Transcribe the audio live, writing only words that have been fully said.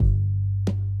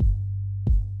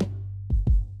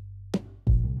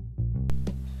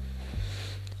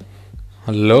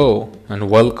Hello and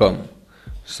welcome.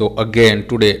 So again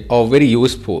today a very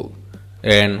useful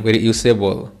and very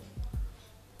usable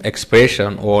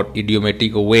expression or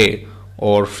idiomatic way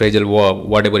or phrasal verb,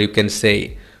 whatever you can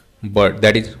say, but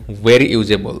that is very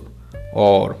usable,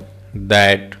 or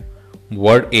that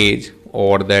word age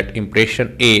or that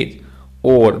impression age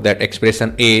or that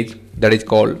expression age, that is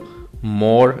called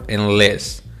more and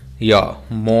less. Yeah,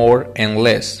 more and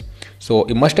less. So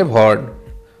you must have heard,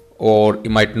 or you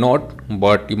might not,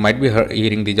 but you might be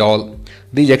hearing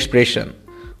these expression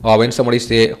when somebody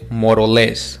say more or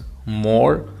less.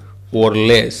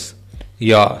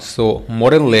 Yeah, so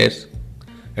more and less,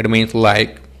 it means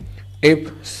like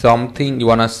if something you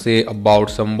wanna say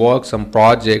about some work, some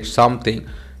project, something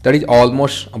that is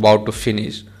almost about to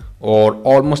finish or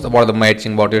almost about the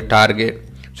matching about your target.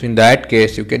 So in that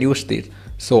case, you can use this.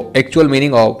 So actual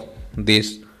meaning of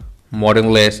this more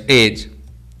and less age,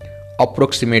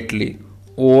 approximately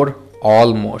or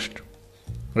almost,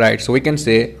 right? So we can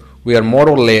say we are more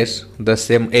or less the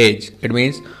same age. It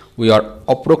means we are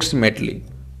approximately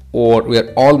or we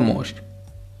are almost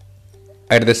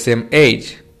at the same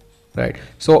age, right?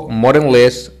 So more and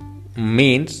less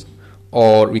means,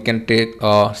 or we can take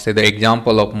say the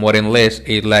example of more and less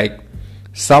is like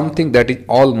something that is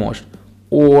almost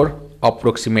or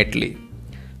approximately.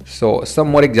 So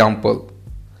some more example: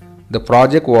 the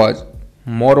project was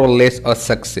more or less a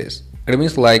success. It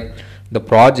means like the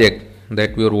project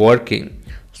that we were working,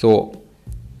 so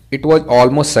it was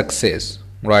almost success,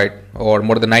 right? Or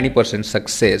more than 90%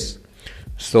 success.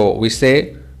 So we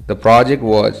say the project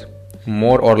was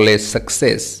more or less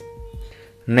success.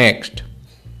 Next,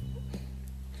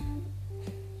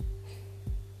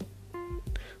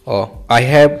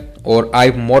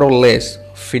 I've more or less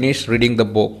finished reading the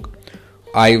book.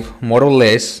 I've more or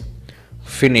less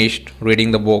finished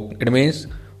reading the book. It means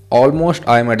almost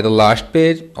I'm at the last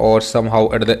page or somehow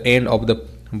at the end of the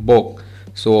book.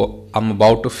 So I'm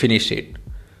about to finish it.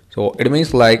 So it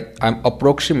means like I'm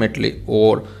approximately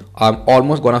or I'm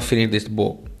almost gonna finish this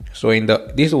book. So in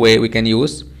this way we can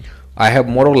use I have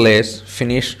more or less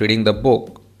finished reading the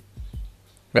book.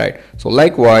 Right. So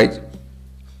likewise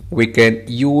we can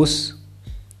use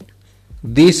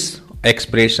this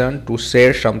expression to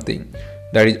share something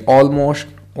that is almost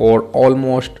or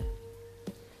almost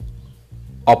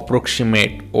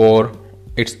approximate or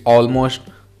it's almost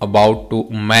about to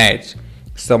match.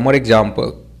 Some more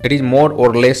example: it is more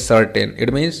or less certain.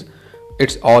 It means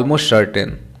it's almost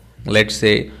certain. Let's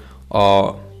say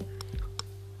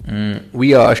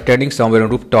we are standing somewhere on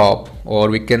rooftop, or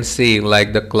we can see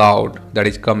like the cloud that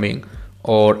is coming,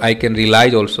 or I can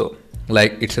realize also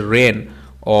like it's rain,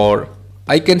 or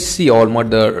I can see almost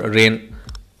the rain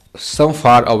some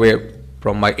far away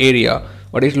from my area,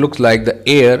 but it looks like the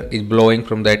air is blowing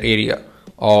from that area.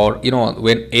 Or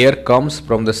when air comes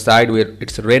from the side where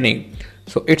it's raining,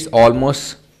 so it's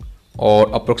almost or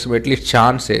approximately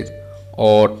chances,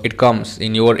 or it comes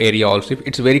in your area also if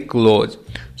it's very close.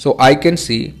 So I can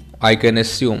see, I can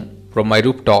assume from my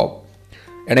rooftop,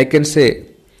 and I can say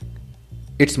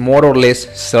it's more or less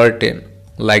certain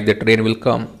like the rain will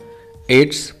come.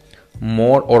 It's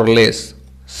more or less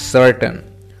certain.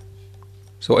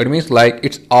 So it means like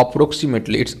it's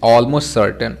approximately, it's almost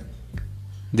certain.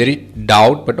 There is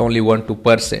doubt, but only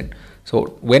 1-2%.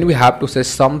 So when we have to say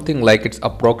something like it's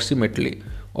approximately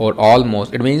or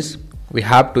almost, it means we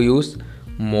have to use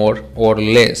more or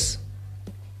less.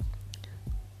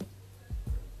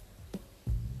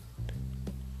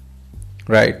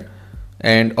 Right.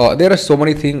 And there are so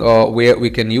many things where we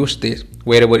can use this.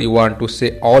 Wherever you want to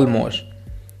say almost,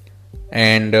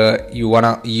 and you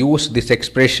wanna use this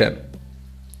expression.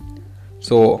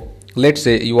 So let's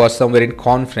say you are somewhere in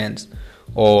conference,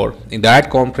 or in that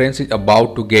conference is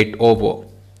about to get over.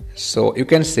 So you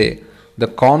can say the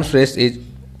conference is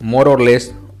more or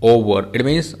less over. It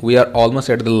means we are almost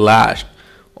at the last,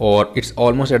 or it's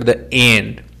almost at the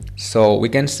end. So we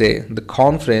can say the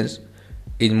conference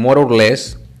is more or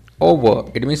less over.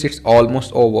 It means it's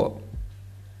almost over.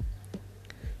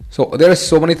 So there are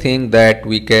so many things that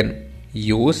we can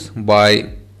use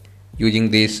by using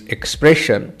this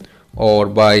expression, or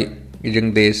by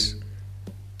using this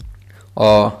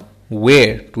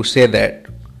way to say that.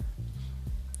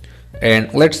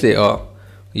 And let's say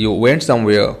you went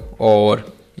somewhere, or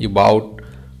you bought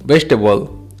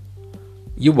vegetable,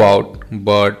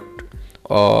 but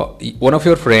one of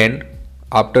your friend,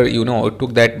 after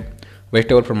took that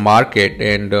vegetable from market,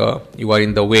 and you are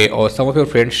in the way, or some of your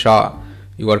friends saw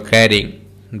you are carrying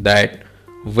that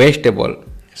vegetable.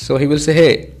 So he will say,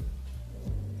 hey,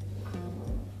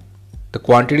 the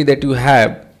quantity that you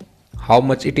have, how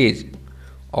much it is,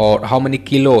 or how many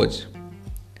kilos.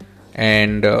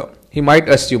 and he might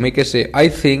assume, he can say, I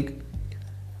think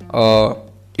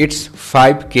it's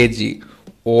 5 kg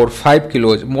or 5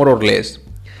 kilos more or less.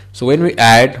 So when we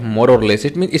add more or less,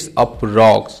 it means it's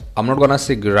approx. I'm not gonna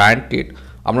say granted,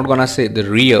 I'm not gonna say the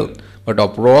real, but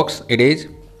approx it is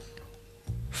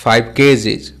 5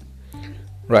 kgs,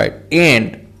 right?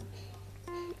 And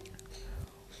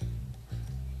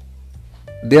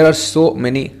there are so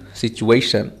many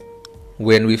situations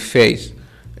when we face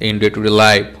in day-to-day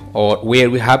life, or where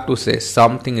we have to say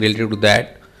something related to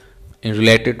that. In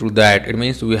related to that, it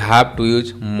means we have to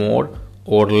use more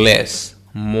or less,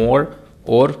 more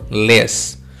or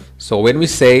less. So when we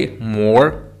say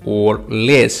more or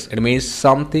less, it means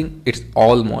something, it's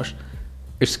almost,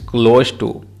 it's close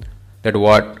to that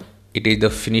what it is the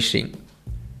finishing,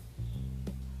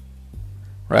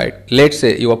 right? Let's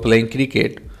say you are playing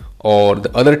cricket, or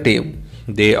the other team,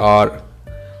 they have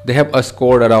a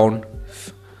scored around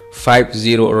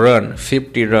 50 run,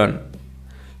 50 run,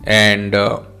 and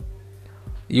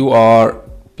you are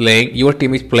playing, your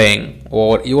team is playing,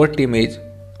 or your team is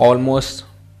almost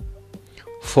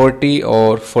 40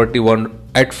 or 41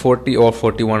 at 40 or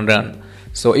 41 run.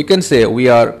 So you can say we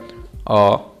are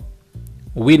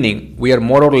winning, we are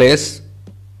more or less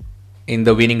in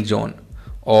the winning zone,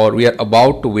 or we are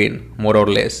about to win more or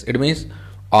less. It means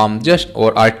just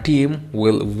or our team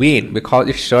will win because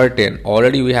it's certain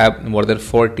already we have more than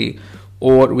 40,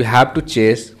 or we have to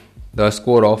chase the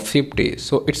score of 50.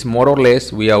 So it's more or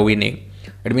less we are winning.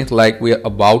 It means like we are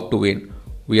about to win,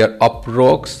 we are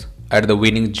approx at the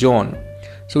winning zone.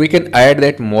 So we can add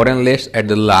that more and less at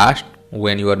the last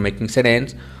when you are making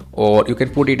sentence, or you can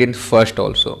put it in first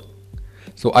also.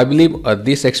 So I believe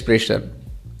this expression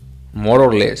more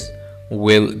or less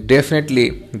will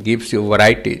definitely gives you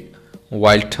variety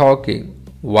while talking,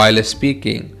 while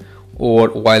speaking, or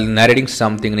while narrating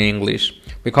something in English,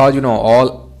 because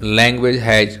all language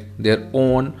has their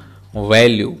own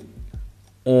value,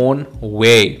 own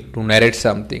way to narrate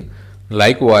something.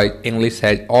 Likewise, English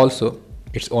has also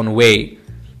its own way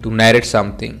to narrate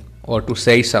something or to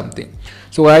say something.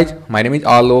 So guys, my name is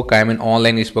Alok. I am an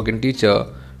online spoken teacher,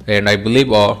 and I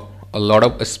believe a lot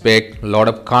of aspect, a lot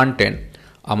of content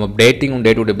I'm updating on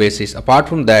day-to-day basis. Apart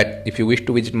from that, if you wish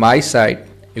to visit my site,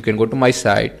 you can go to my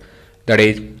site, that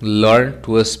is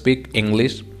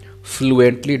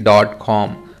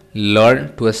learn2speakenglishfluently.com.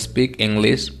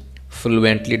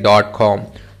 learn2speakenglishfluently.com.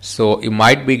 So you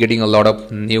might be getting a lot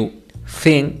of new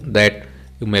thing that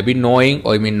you may be knowing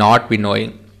or you may not be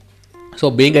knowing. So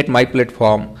being at my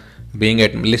platform, being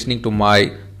at listening to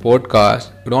my podcast,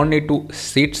 you don't need to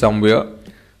sit somewhere,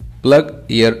 plug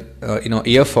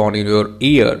earphone in your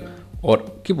ear, or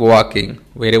keep walking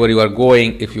wherever you are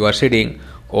going. If you are sitting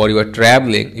or you are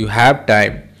traveling, you have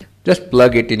time, just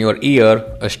plug it in your ear,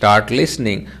 start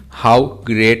listening how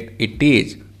great it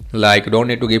is. Like you don't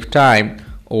need to give time,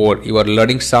 or you are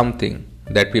learning something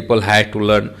that people had to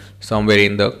learn somewhere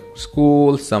in the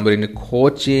school, somewhere in the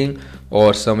coaching,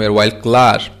 or somewhere while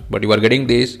class, but you are getting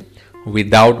this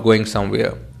without going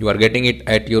somewhere. You are getting it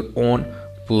at your own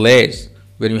place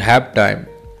when you have time.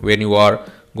 When you are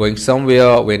going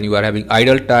somewhere, when you are having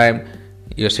idle time,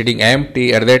 you are sitting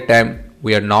empty, at that time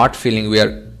we are not feeling, we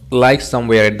are like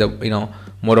somewhere at the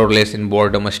more or less in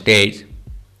boredom stage,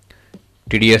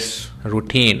 tedious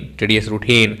routine.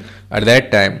 At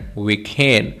that time we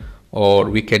can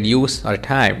use our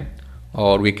time,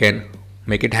 or we can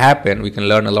make it happen. We can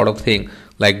learn a lot of things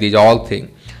like these all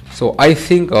things. So I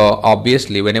think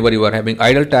obviously whenever you are having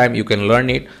idle time, you can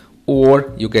learn it,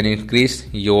 or you can increase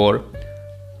your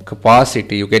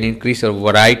capacity, you can increase your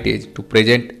varieties to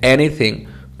present anything,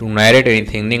 to narrate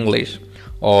anything in English.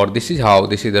 Or this is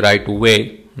the right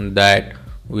way that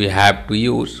we have to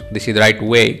use, this is the right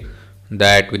way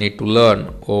that we need to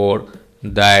learn, or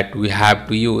that we have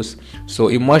to use. So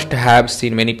you must have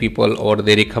seen many people, or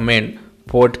they recommend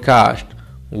podcast.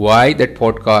 Why that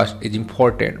podcast is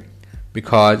important?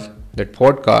 Because that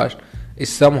podcast is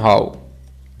somehow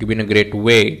given a great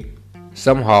way,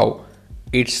 somehow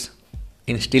it's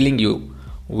instilling you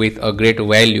with a great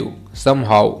value,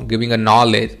 somehow giving a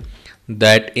knowledge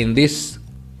that in this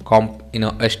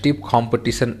a steep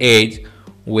competition age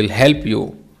will help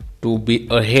you to be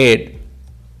ahead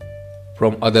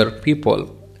from other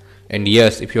people. And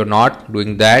yes, if you're not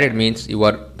doing that, it means you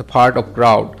are the part of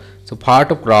crowd. So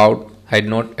part of crowd had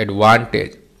not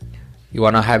advantage. You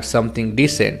wanna have something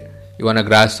decent, you wanna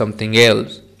grasp something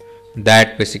else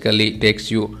that basically takes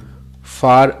you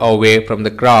far away from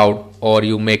the crowd, or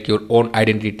you make your own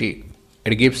identity.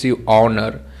 It gives you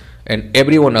honor, and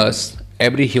everyone else,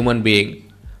 every human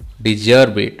being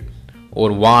deserve it,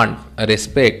 or want a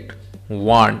respect,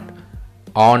 want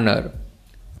honor,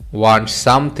 want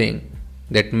something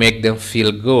that make them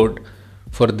feel good.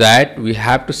 For that we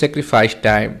have to sacrifice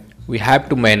time, we have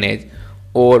to manage,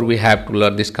 or we have to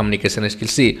learn this communication skill.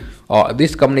 See,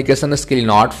 this communication skill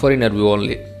not for interview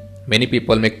only. Many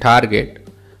people make target,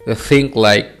 they think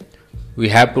like we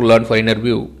have to learn for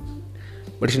interview,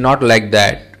 but it's not like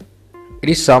that. It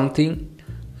is something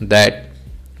that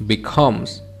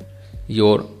becomes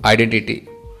your identity,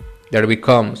 that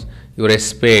becomes your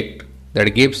respect,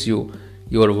 that gives you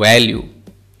your value.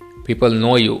 People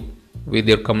know you with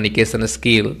your communication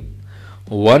skill.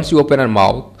 Once you open your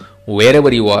mouth,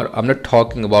 wherever you are, I'm not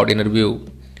talking about interview,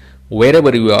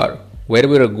 wherever you are,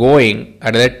 wherever you are going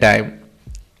at that time,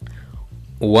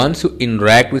 once you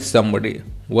interact with somebody,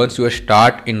 once you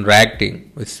start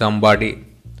interacting with somebody,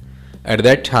 at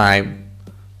that time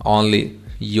only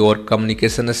your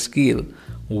communication skill,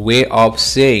 way of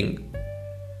saying,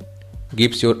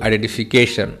 gives your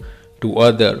identification to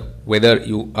other, whether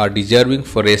you are deserving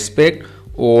for respect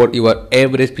or you are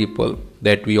average people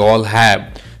that we all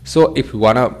have. So if you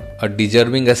wanna a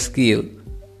deserving a skill,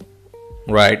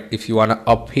 right, if you wanna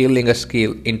appealing a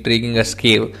skill, intriguing a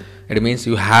skill, it means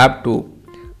you have to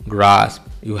grasp,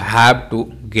 you have to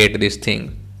get this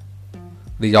thing.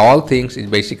 These all things is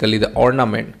basically the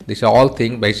ornament. These are all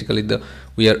things basically the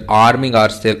we are arming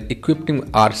ourselves,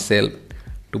 equipping ourselves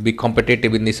to be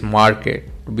competitive in this market,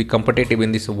 to be competitive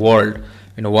in this world.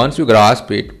 And once you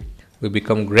grasp it, we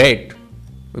become great,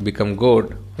 we become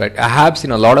good. Right? I have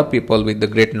seen a lot of people with the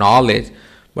great knowledge,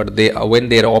 but they when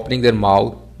they are opening their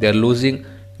mouth, they are losing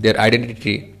their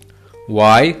identity.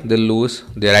 Why they lose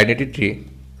their identity?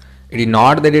 It is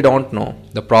not that they don't know.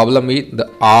 The problem is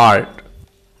the art,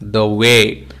 the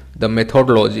way, the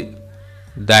methodology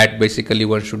that basically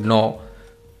one should know.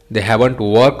 They haven't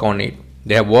worked on it.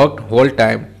 They have worked whole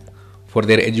time for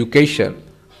their education,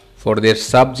 for their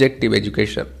subjective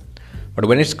education. But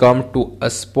when it's come to a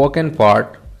spoken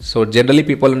part, so generally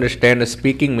people understand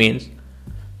speaking means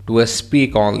to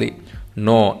speak only.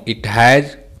 No, it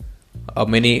has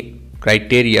many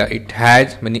criteria, it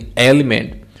has many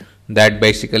elements that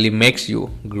basically makes you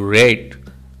great,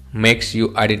 makes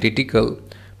you identical.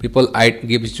 People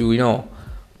gives you,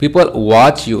 people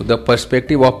watch you, the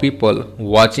perspective of people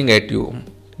watching at you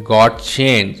got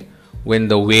changed when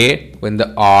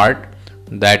the art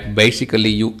that basically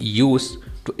you use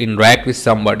to interact with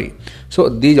somebody. So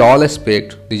these all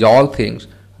aspects, these all things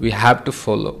we have to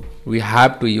follow, we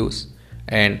have to use,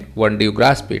 and one day you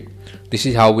grasp it. This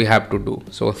is how we have to do.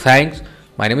 So thanks.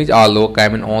 My name is Alok. I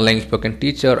am an online spoken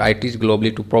teacher. I teach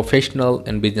globally to professional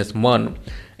and businessmen.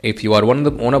 If you are one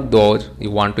of those, you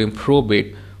want to improve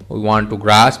it, or you want to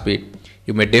grasp it,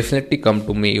 you may definitely come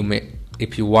to me. You may,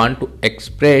 if you want to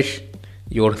express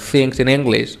your things in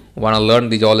English, want to learn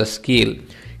this all skill,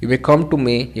 you may come to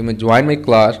me, you may join my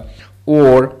class,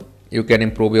 or you can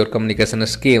improve your communication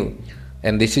skill.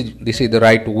 And this is the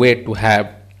right way to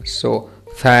have. So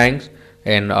thanks,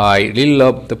 and I really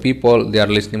love the people, they are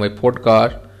listening my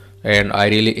podcast, and I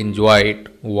really enjoy it.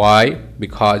 Why?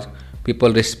 Because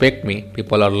people respect me,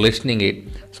 people are listening it,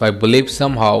 so I believe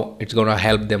somehow it's gonna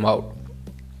help them out.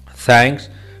 Thanks,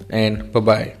 and bye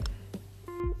bye.